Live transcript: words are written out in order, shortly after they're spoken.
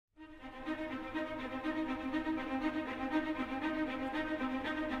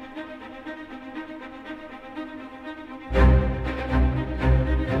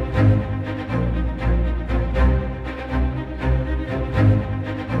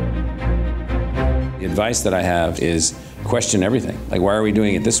The advice that I have is question everything. Like, why are we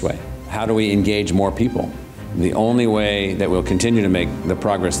doing it this way? How do we engage more people? The only way that we'll continue to make the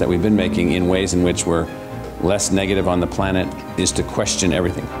progress that we've been making in ways in which we're less negative on the planet is to question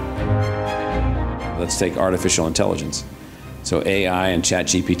everything. Let's take artificial intelligence. So AI and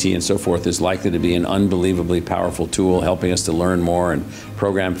ChatGPT and so forth is likely to be an unbelievably powerful tool helping us to learn more and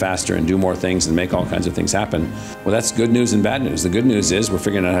program faster and do more things and make all kinds of things happen. Well, that's good news and bad news. The good news is we're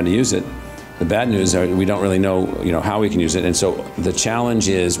figuring out how to use it. The bad news is we don't really know, how we can use it. And so the challenge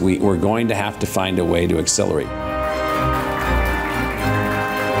is we're going to have to find a way to accelerate.